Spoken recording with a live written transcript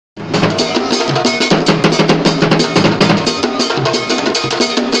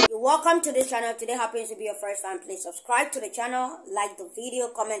Welcome to this channel. Today happens to be your first time. Please subscribe to the channel, like the video,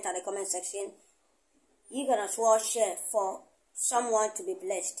 comment at the comment section. You can as well share for someone to be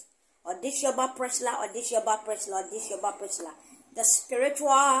blessed. ODEHYIEBA PRISCILLA, ODEHYIEBA PRISCILLA, ODEHYIEBA PRISCILLA. The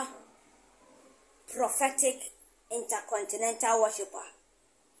spiritual, prophetic, intercontinental worshiper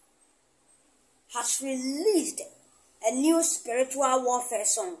has released a new spiritual warfare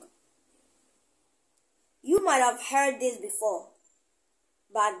song. You might have heard this before,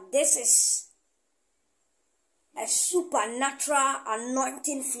 but this is a supernatural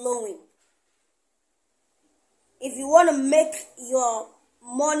anointing flowing. If you want to make your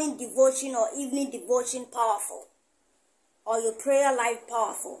morning devotion or evening devotion powerful, or your prayer life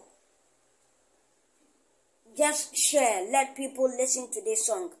powerful, just share. Let people listen to this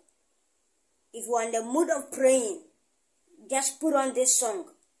song. If you are in the mood of praying, just put on this song.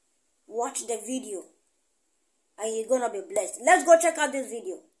 Watch the video. And you're gonna be blessed. Let's go check out this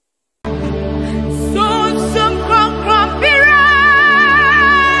video.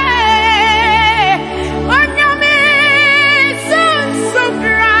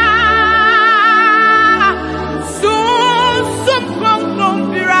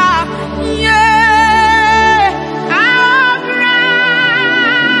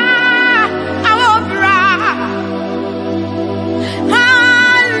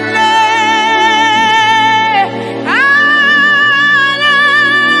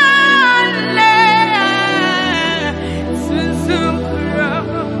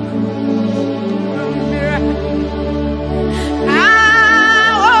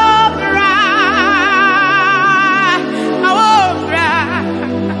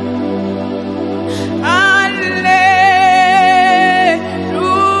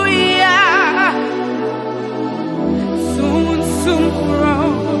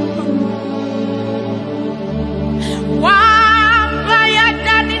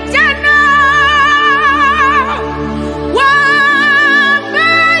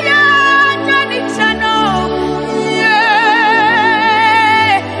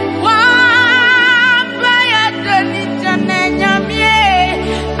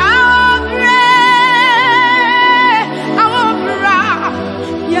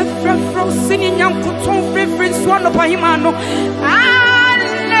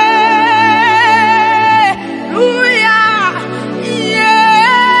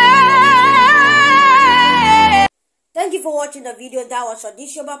 Thank you for watching the video. That was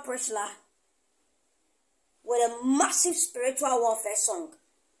ODEHYIEBA PRISCILLA with a massive spiritual warfare song.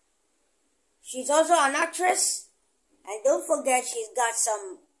 She's also an actress, and don't forget she's got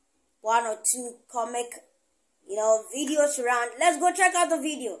some 1 or 2 comic, videos around. Let's go check out the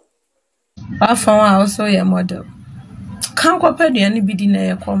video. I found also your model. Can't compare the anybody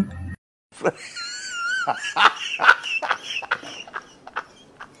near come.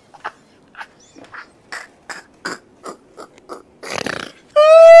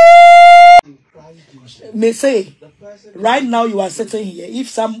 May say, right now you are sitting here. If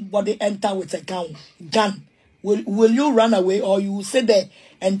somebody enter with a gun, will you run away, or you will sit there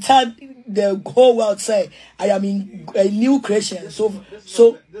and tell the whole world, say, I am in a new creation? So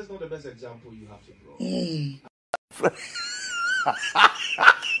that's not the best example you have to draw.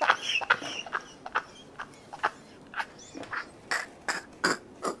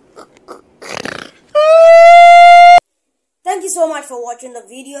 Thank you so much for watching the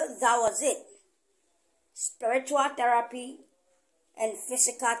video. That was it. Spiritual therapy and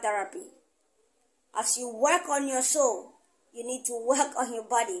physical therapy. As you work on your soul, you need to work on your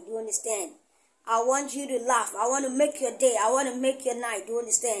body. Do you understand? I want you to laugh. I want to make your day. I want to make your night. Do you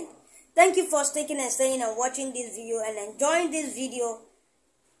understand? Thank you for sticking and staying and watching this video and enjoying this video.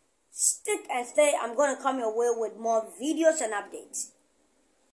 Stick and stay. I'm going to come your way with more videos and updates.